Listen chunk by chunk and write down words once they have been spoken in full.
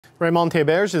Raymond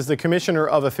Théberge is the Commissioner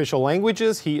of Official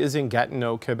Languages. He is in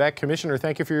Gatineau, Quebec. Commissioner,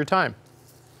 thank you for your time.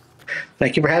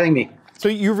 Thank you for having me. So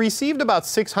you've received about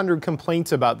 600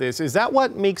 complaints about this. Is that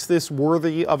what makes this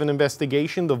worthy of an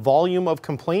investigation, the volume of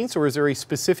complaints, or is there a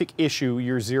specific issue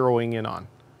you're zeroing in on?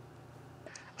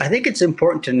 I think it's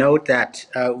important to note that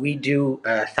we do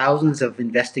thousands of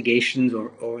investigations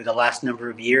over the last number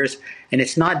of years, and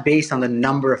it's not based on the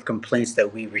number of complaints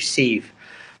that we receive.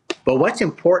 But what's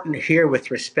important here with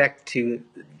respect to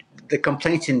the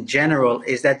complaints in general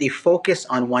is that they focus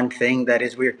on one thing, that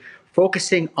is, we're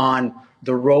focusing on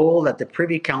the role that the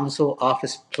Privy Council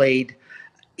office played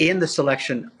in the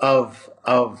selection of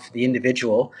the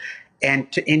individual,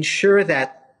 and to ensure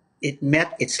that it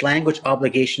met its language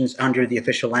obligations under the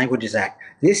Official Languages Act.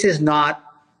 This is not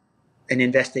an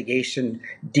investigation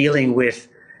dealing with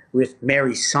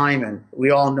Mary Simon.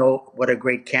 We all know what a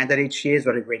great candidate she is,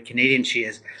 what a great Canadian she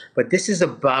is, but this is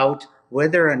about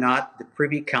whether or not the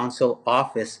Privy Council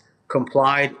office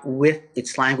complied with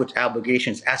its language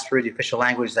obligations as per the Official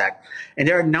Languages Act. And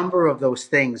there are a number of those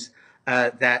things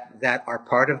that are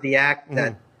part of the Act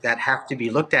that have to be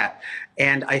looked at.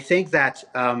 And I think that...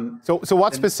 So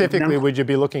what specifically would you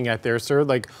be looking at there, sir?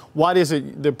 Like, what is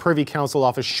it the Privy Council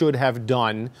office should have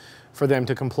done for them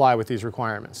to comply with these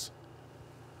requirements?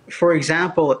 For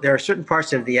example, there are certain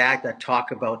parts of the Act that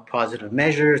talk about positive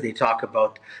measures. They talk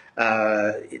about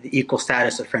the equal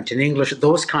status of French and English,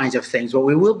 those kinds of things. What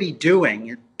we will be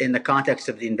doing in the context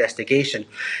of the investigation,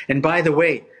 and by the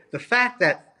way, the fact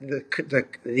that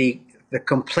the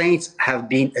complaints have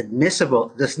been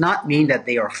admissible does not mean that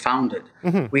they are founded.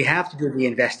 We have to do the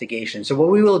investigation. So what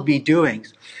we will be doing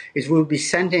is we'll be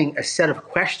sending a set of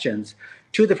questions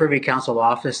to the Privy Council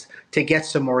office to get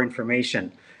some more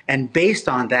information. And based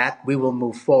on that, we will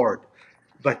move forward.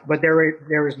 But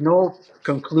there is no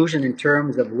conclusion in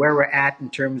terms of where we're at, in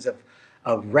terms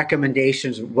of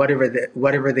recommendations, whatever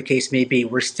the case may be.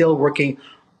 We're still working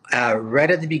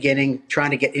right at the beginning,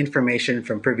 trying to get information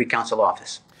from Privy Council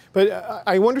office. But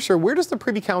I wonder, sir, where does the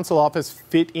Privy Council office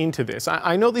fit into this?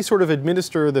 I know they sort of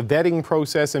administer the vetting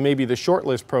process and maybe the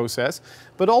shortlist process,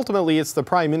 but ultimately it's the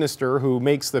Prime Minister who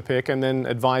makes the pick and then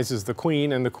advises the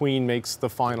Queen, and the Queen makes the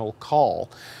final call.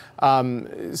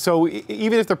 So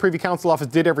even if the Privy Council office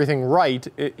did everything right,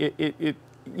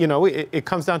 it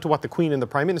comes down to what the Queen and the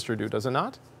Prime Minister do, does it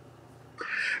not?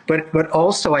 But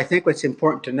also, I think what's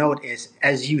important to note is,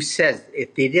 as you said,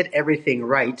 if they did everything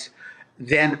right,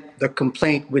 then the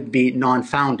complaint would be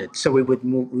non-founded. So we would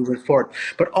move forward.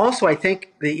 But also, I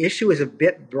think the issue is a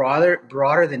bit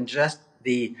broader than just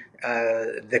the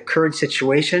current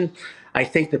situation. I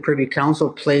think the Privy Council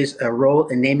plays a role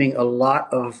in naming a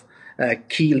lot of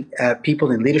key people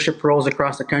in leadership roles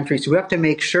across the country. So we have to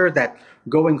make sure that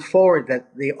going forward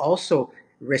that they also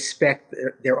respect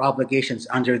their obligations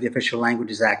under the Official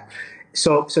Languages Act.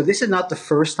 So this is not the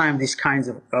first time these kinds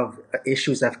of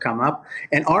issues have come up,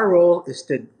 and our role is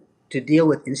to deal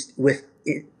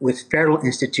with federal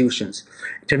institutions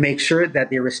to make sure that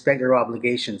they respect their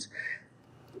obligations.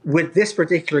 With this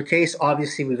particular case,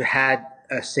 obviously we've had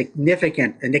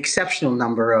an exceptional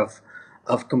number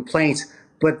of complaints,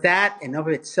 but that in of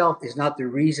itself is not the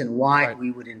reason why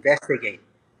we would investigate.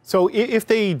 So if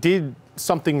they did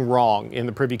something wrong in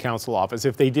the Privy Council office,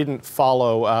 if they didn't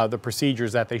follow the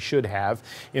procedures that they should have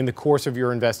in the course of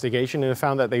your investigation and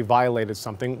found that they violated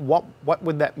something, what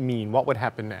would that mean? What would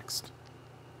happen next?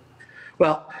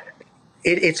 Well,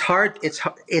 it's hard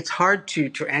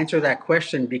to answer that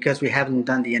question because we haven't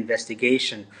done the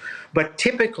investigation. But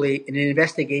typically in an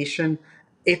investigation,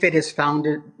 if it is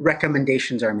founded,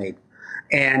 recommendations are made.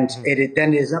 And it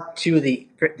then is up to the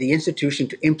institution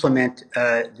to implement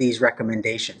these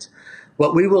recommendations.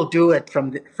 What we will do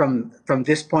from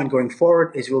this point going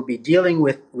forward is we'll be dealing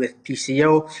with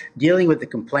PCO, dealing with the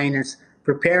complainants,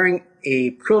 preparing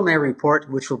a preliminary report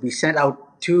which will be sent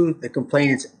out to the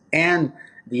complainants and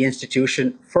the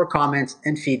institution for comments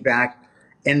and feedback,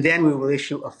 and then we will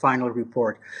issue a final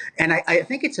report. And I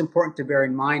think it's important to bear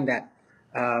in mind that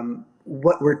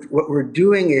what we're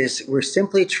doing is we're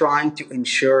simply trying to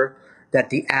ensure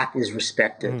that the Act is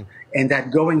respected, and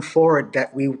that going forward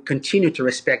that we continue to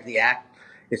respect the Act.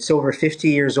 It's over 50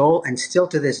 years old, and still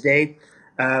to this day,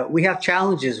 we have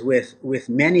challenges with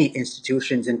many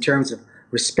institutions in terms of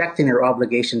respecting their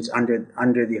obligations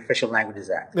under the Official Languages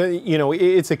Act. You know,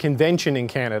 it's a convention in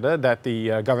Canada that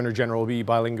the Governor General be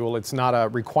bilingual. It's not a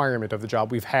requirement of the job.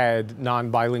 We've had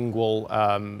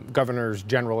non-bilingual Governors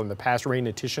General in the past.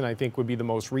 Raymond Théberge, I think, would be the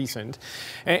most recent.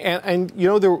 And you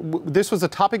know, this was a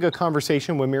topic of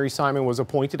conversation when Mary Simon was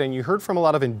appointed, and you heard from a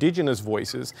lot of Indigenous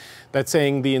voices that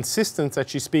saying the insistence that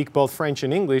she speak both French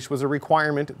and English was a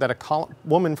requirement that a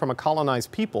woman from a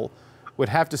colonized people would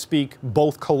have to speak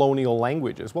both colonial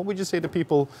languages. What would you say to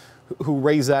people who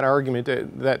raise that argument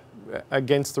that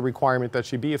against the requirement that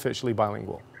she be officially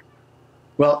bilingual?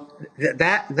 Well,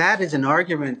 that is an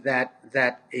argument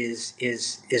that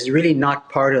is really not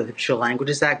part of the Official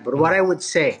Languages Act. But what I would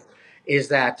say is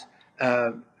that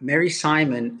Mary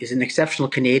Simon is an exceptional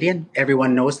Canadian.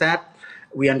 Everyone knows that.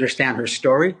 We understand her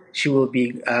story. She will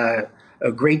be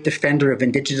a great defender of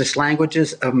Indigenous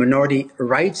languages, of minority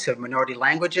rights, of minority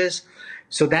languages.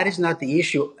 So that is not the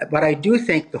issue. But I do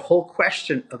think the whole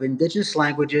question of Indigenous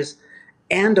languages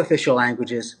and official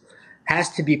languages has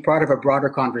to be part of a broader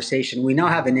conversation. We now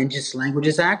have an Indigenous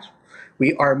Languages Act.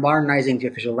 We are modernizing the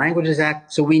Official Languages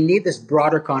Act. So we need this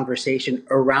broader conversation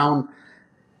around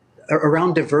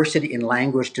diversity in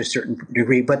language to a certain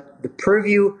degree. But the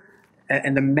purview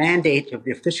and the mandate of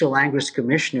the Official Languages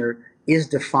Commissioner is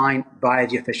defined by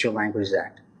the Official Languages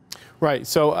Act. Right.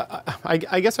 So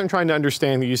I guess I'm trying to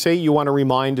understand. You say you want to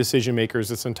remind decision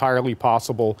makers it's entirely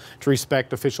possible to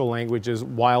respect official languages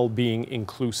while being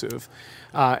inclusive.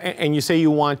 And you say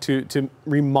you want to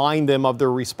remind them of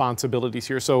their responsibilities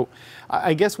here. So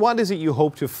I guess what is it you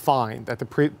hope to find that the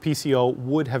PCO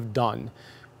would have done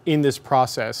in this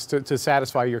process to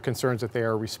satisfy your concerns that they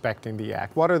are respecting the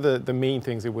Act? What are the main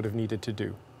things they would have needed to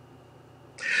do?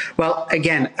 Well,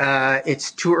 again, it's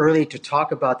too early to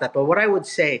talk about that. But what I would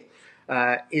say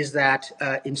is that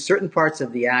in certain parts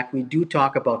of the Act, we do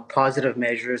talk about positive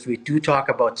measures. We do talk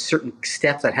about certain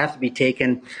steps that have to be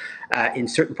taken in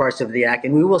certain parts of the Act.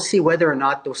 And we will see whether or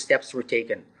not those steps were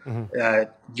taken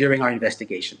during our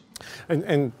investigation.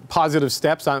 And positive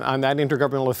steps on that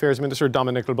Intergovernmental Affairs Minister,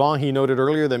 Dominic LeBlanc, he noted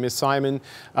earlier that Ms. Simon,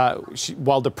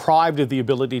 while deprived of the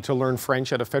ability to learn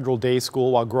French at a federal day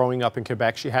school while growing up in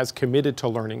Quebec, she has committed to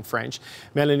learning French.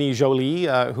 Mélanie Joly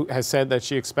who has said that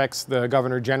she expects the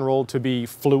Governor General to be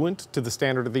fluent to the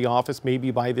standard of the office maybe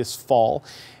by this fall.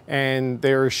 And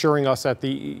they're assuring us that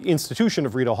the institution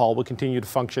of Rideau Hall will continue to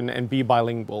function and be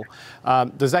bilingual.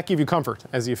 Does that give you comfort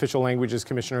as the Official Languages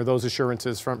Commissioner, those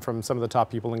assurances from some of the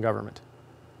top people in government?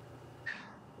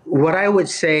 What I would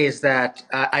say is that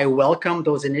I welcome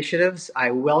those initiatives.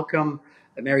 I welcome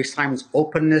Mary Simon's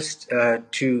openness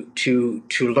to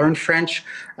learn French.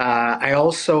 I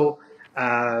also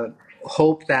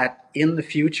hope that in the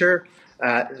future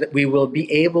that we will be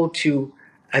able to,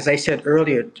 as I said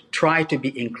earlier, try to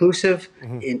be inclusive,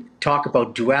 talk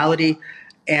about duality.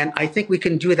 And I think we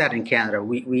can do that in Canada.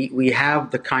 We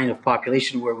have the kind of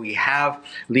population where we have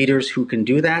leaders who can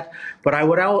do that. But I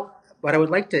would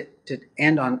like to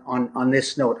end on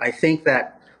this note. I think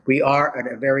that we are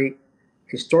at a very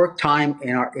historic time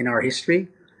in our history.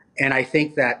 And I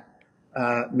think that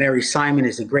Mary Simon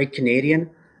is a great Canadian.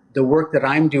 The work that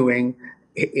I'm doing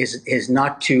is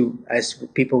not to, as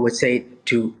people would say,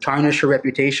 to tarnish her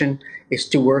reputation, is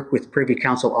to work with Privy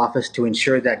Council Office to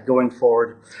ensure that going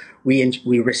forward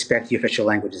we respect the Official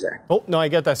Languages Act. Oh, no, I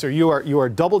get that, sir. You are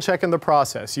double checking the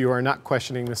process. You are not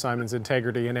questioning Ms. Simon's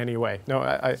integrity in any way. No,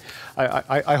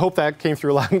 I hope that came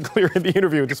through loud and clear in the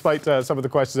interview, despite some of the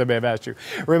questions I may have asked you.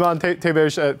 Raymond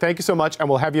Théberge, thank you so much, and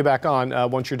we'll have you back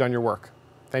on once you're done your work.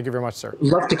 Thank you very much, sir.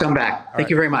 Love to come back. Thank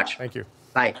you very much. Thank you.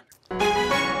 Bye.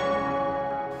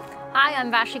 Hi,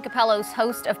 I'm Vashi Capellos,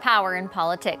 host of Power in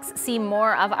Politics. See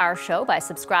more of our show by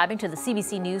subscribing to the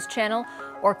CBC News channel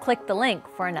or click the link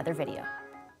for another video.